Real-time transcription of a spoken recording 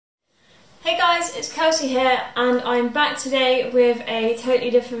guys, it's Kelsey here and I'm back today with a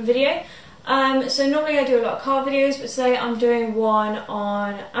totally different video. So normally I do a lot of car videos, but today I'm doing one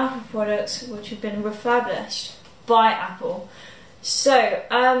on Apple products which have been refurbished by Apple. So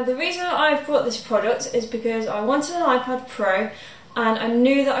the reason I've brought this product is because I wanted an iPad Pro and I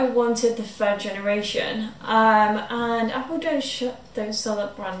knew that I wanted the 3rd generation. And Apple don't sell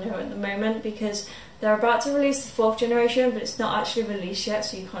that brand new at the moment because they're about to release the 4th generation, but it's not actually released yet,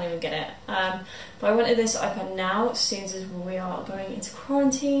 so you can't even get it. But I wanted this iPad now, since we are going into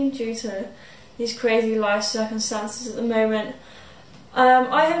quarantine due to these crazy life circumstances at the moment.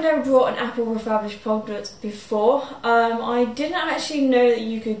 I have never brought an Apple refurbished product before. I didn't actually know that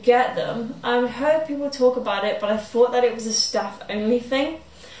you could get them. I heard people talk about it, but I thought that it was a staff-only thing.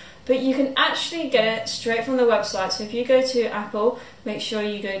 But you can actually get it straight from the website. So if you go to Apple, make sure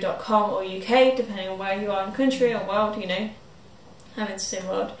you go .com or UK, depending on where you are in the country or world, you know. I meant to say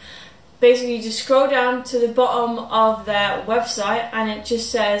world. Basically, you just scroll down to the bottom of their website and it just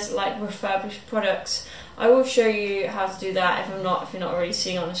says like refurbished products. I will show you how to do that if you're not already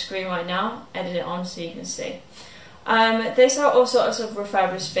seeing it on the screen right now. Edit it on so you can see. They sell all sorts of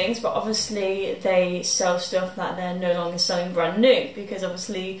refurbished things, but obviously they sell stuff that they're no longer selling brand new, because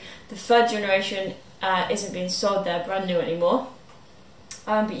obviously the 3rd generation isn't being sold there brand new anymore.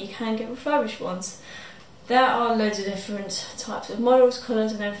 But you can get refurbished ones. There are loads of different types of models,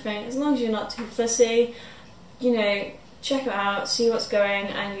 colours and everything. As long as you're not too fussy, you know, check it out, see what's going,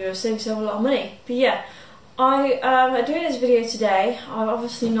 and you'll save yourself a lot of money. But yeah, I am doing this video today. I've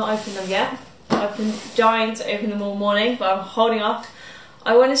obviously not opened them yet. I've been dying to open them all morning, but I'm holding off.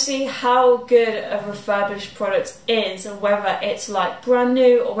 I want to see how good a refurbished product is, and whether it's like brand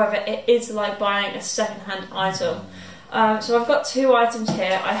new or whether it is like buying a second-hand item. So I've got 2 items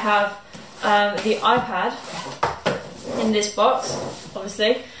here. I have the iPad in this box,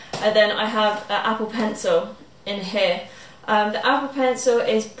 obviously, and then I have an Apple Pencil in here. The Apple Pencil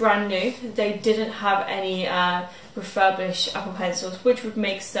is brand new. They didn't have any refurbished Apple Pencils, which would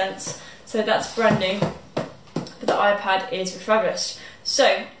make sense. So that's brand new, but the iPad is refurbished.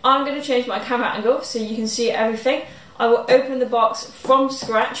 So I'm going to change my camera angle so you can see everything. I will open the box from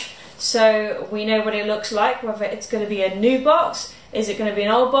scratch so we know what it looks like, whether it's going to be a new box, is it going to be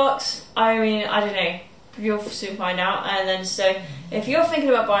an old box, I mean, I don't know. You'll soon find out. And then so if you're thinking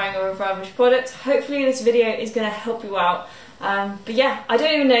about buying a refurbished product, hopefully this video is going to help you out. But yeah, I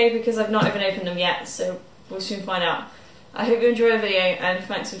don't even know because I've not even opened them yet, so we'll soon find out. I hope you enjoy the video and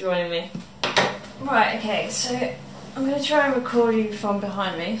thanks for joining me. Right, okay, so I'm going to try and record you from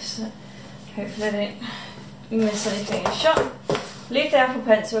behind me, so hopefully I don't miss anything in shot. Leave the Apple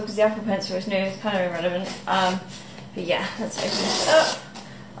Pencil because the Apple Pencil is new, it's kind of irrelevant. But yeah, let's open this up.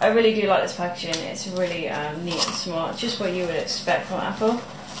 I really do like this packaging, it's really neat and smart, just what you would expect from Apple.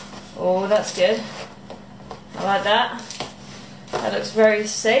 Oh, that's good. I like that. That looks very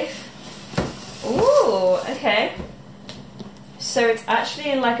safe. Ooh, okay. So it's actually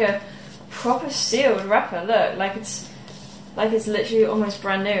in like a proper sealed wrapper. Look, like it's literally almost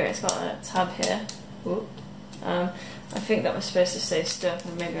brand new. It's got a tab here. Ooh. I think that was supposed to say stuff,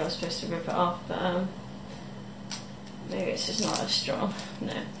 and maybe I was supposed to rip it off, but maybe it's just not as strong.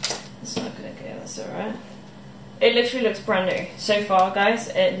 No, it's not gonna go. That's all right. It literally looks brand new so far, guys.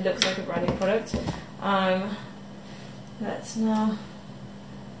 It looks like a brand new product. Let's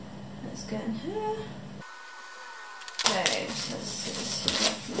get in here. Okay, so let's see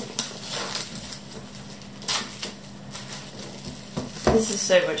this is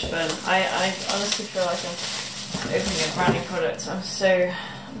so much fun. I honestly feel like I'm opening a brand new product. I'm so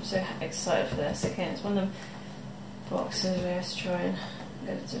excited for this. Okay, it's one of them boxes we have to try and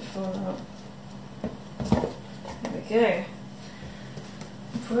get it to fall out. There we go.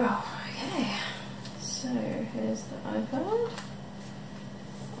 Bro, okay. So here's the iPad.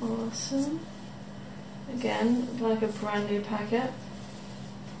 Awesome. Again, like a brand new packet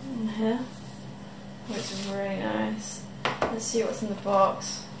in here, which is really nice. Let's see what's in the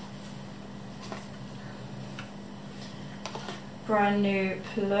box. Brand new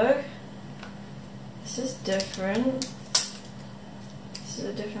plug. This is different. This is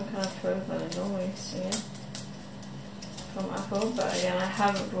a different kind of plug than I normally see from Apple, but again, I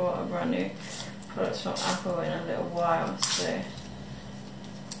haven't bought a brand new product from Apple in a little while, so.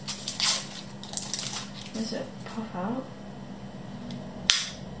 Does it pop out?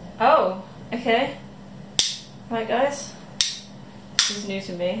 Oh, okay. Right, guys. This is new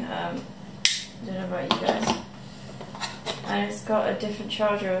to me. I don't know about you guys. And it's got a different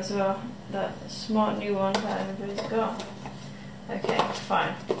charger as well. That smart new one that everybody's got. Okay,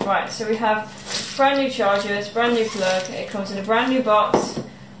 fine. Right, so we have brand new chargers, brand new plug. It comes in a brand new box.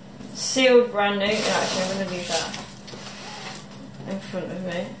 sealed brand new. Actually, I'm going to leave that in front of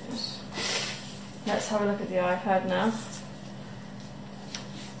me. Let's have a look at the iPad now.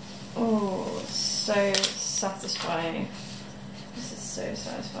 Oh, so satisfying. This is so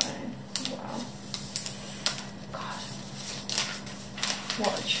satisfying. Wow. God.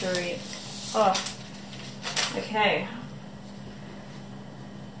 What a treat. Oh. Okay.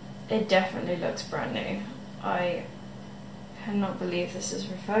 It definitely looks brand new. I cannot believe this is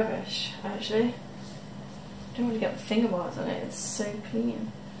refurbished, actually. I don't really get the finger marks on it, it's so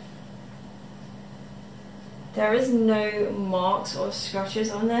clean. There is no marks or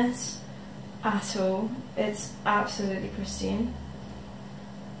scratches on this at all. It's absolutely pristine.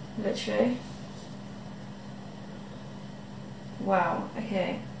 Literally. Wow,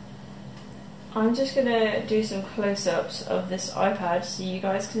 okay. I'm just gonna do some close-ups of this iPad so you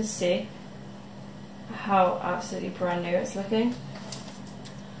guys can see how absolutely brand new it's looking.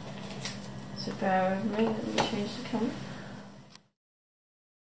 So bear with me, let me change the camera.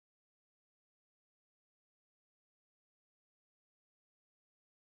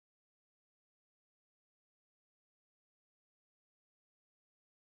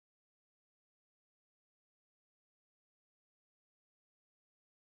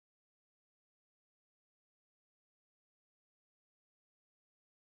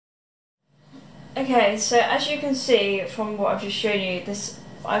 Okay, so as you can see from what I've just shown you, this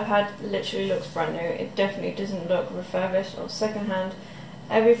iPad literally looks brand new. It definitely doesn't look refurbished or secondhand.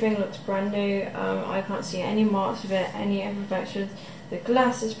 Everything looks brand new. I can't see any marks of it, any imperfections. The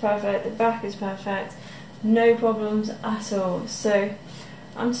glass is perfect, the back is perfect, no problems at all. So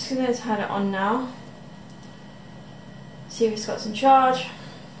I'm just going to turn it on now. See if it's got some charge.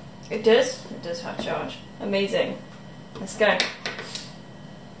 It does have charge. Amazing. Let's go.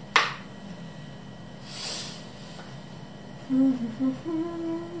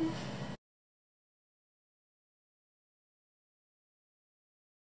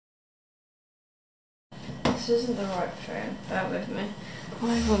 This isn't the right phone, bear with me.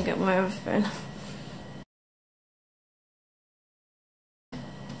 I won't get my other phone.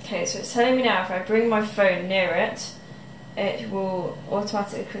 Okay, so it's telling me now if I bring my phone near it, it will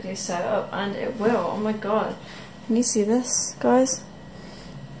automatically quickly set up, and it will. Oh my god. Can you see this, guys?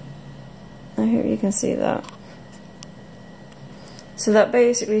 I hope you can see that. So that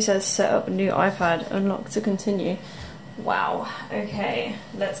basically says set up a new iPad, unlock to continue. Wow, okay,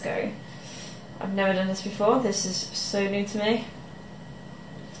 let's go. I've never done this before, this is so new to me.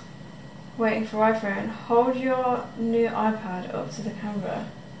 Waiting for iPhone. Hold your new iPad up to the camera.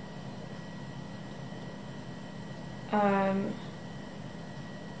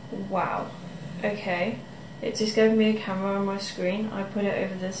 Wow, okay. It just gave me a camera on my screen. I put it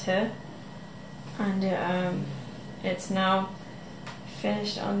over this here, and it's now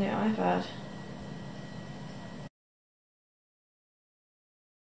finished on the iPad.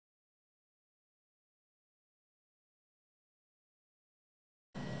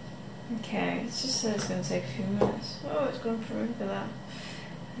 Okay, it just says it's going to take a few minutes. Oh, it's gone through, look at that.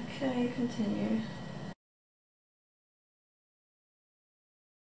 Okay, continue.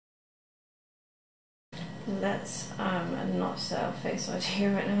 Let's not set up Face ID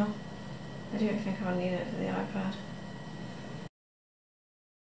right now. I don't think I'll need it for the iPad.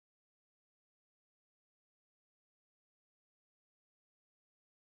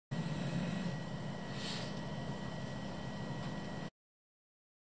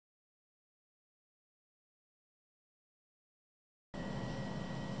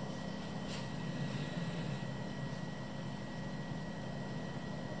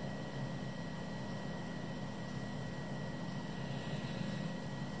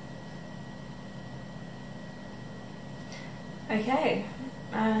 Okay,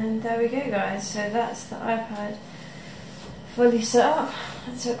 and there we go guys, so that's the iPad fully set up.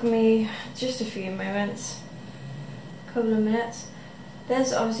 It took me just a few moments, a couple of minutes.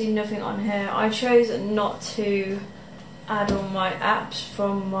 There's obviously nothing on here. I chose not to add all my apps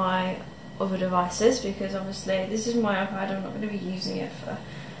from my other devices because obviously this is my iPad, I'm not going to be using it for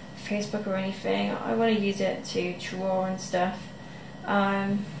Facebook or anything. I want to use it to draw and stuff.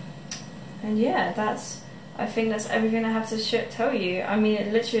 And yeah, I think that's everything I have to tell you. I mean,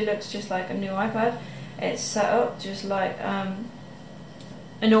 it literally looks just like a new iPad. It's set up just like a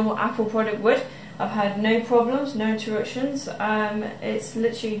normal Apple product would. I've had no problems, no interruptions. It's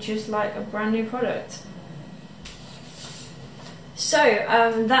literally just like a brand new product. So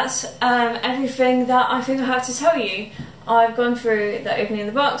that's everything that I think I have to tell you. I've gone through the opening of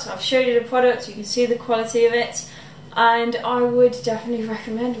the box, I've showed you the product, you can see the quality of it. And I would definitely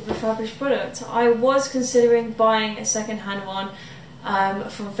recommend a refurbished product. I was considering buying a second-hand one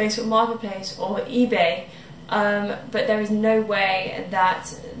from Facebook Marketplace or eBay, but there is no way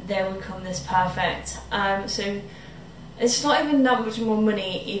that they would come this perfect. So it's not even that much more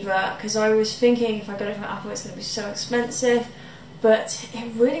money either, because I was thinking if I got it from Apple it's going to be so expensive, but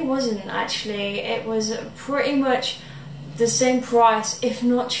it really wasn't actually. It was pretty much the same price, if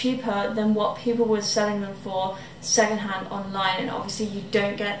not cheaper, than what people were selling them for secondhand online. And obviously you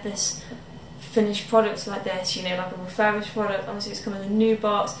don't get this finished products like this, you know, like a refurbished product. Obviously it's come in a new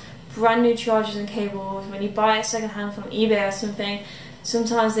box, brand new chargers and cables. When you buy it secondhand from eBay or something,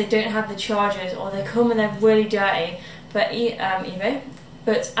 sometimes they don't have the chargers, or they come and they're really dirty. But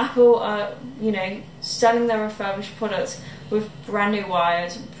but Apple are, you know, selling their refurbished products with brand new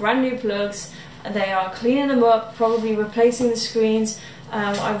wires, brand new plugs. They are cleaning them up, probably replacing the screens.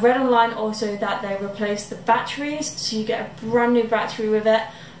 I read online also that they replace the batteries, so you get a brand new battery with it.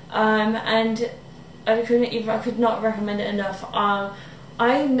 And I could not recommend it enough.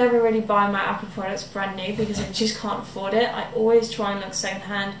 I never really buy my Apple products brand new because I just can't afford it. I always try and look second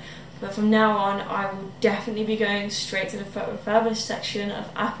hand. But from now on, I will definitely be going straight to the refurbished section of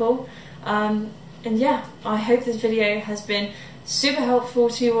Apple. And yeah, I hope this video has been super helpful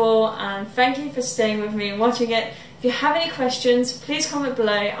to you all, and thank you for staying with me and watching it. If you have any questions, please comment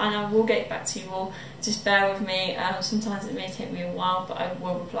below and I will get back to you all. Just bear with me. Sometimes it may take me a while, but I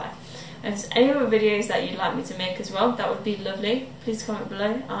will reply. And if there's any other videos that you'd like me to make as well, that would be lovely. Please comment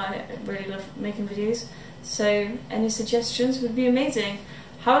below. I really love making videos, so any suggestions would be amazing.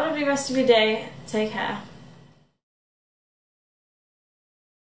 Have a lovely rest of your day. Take care.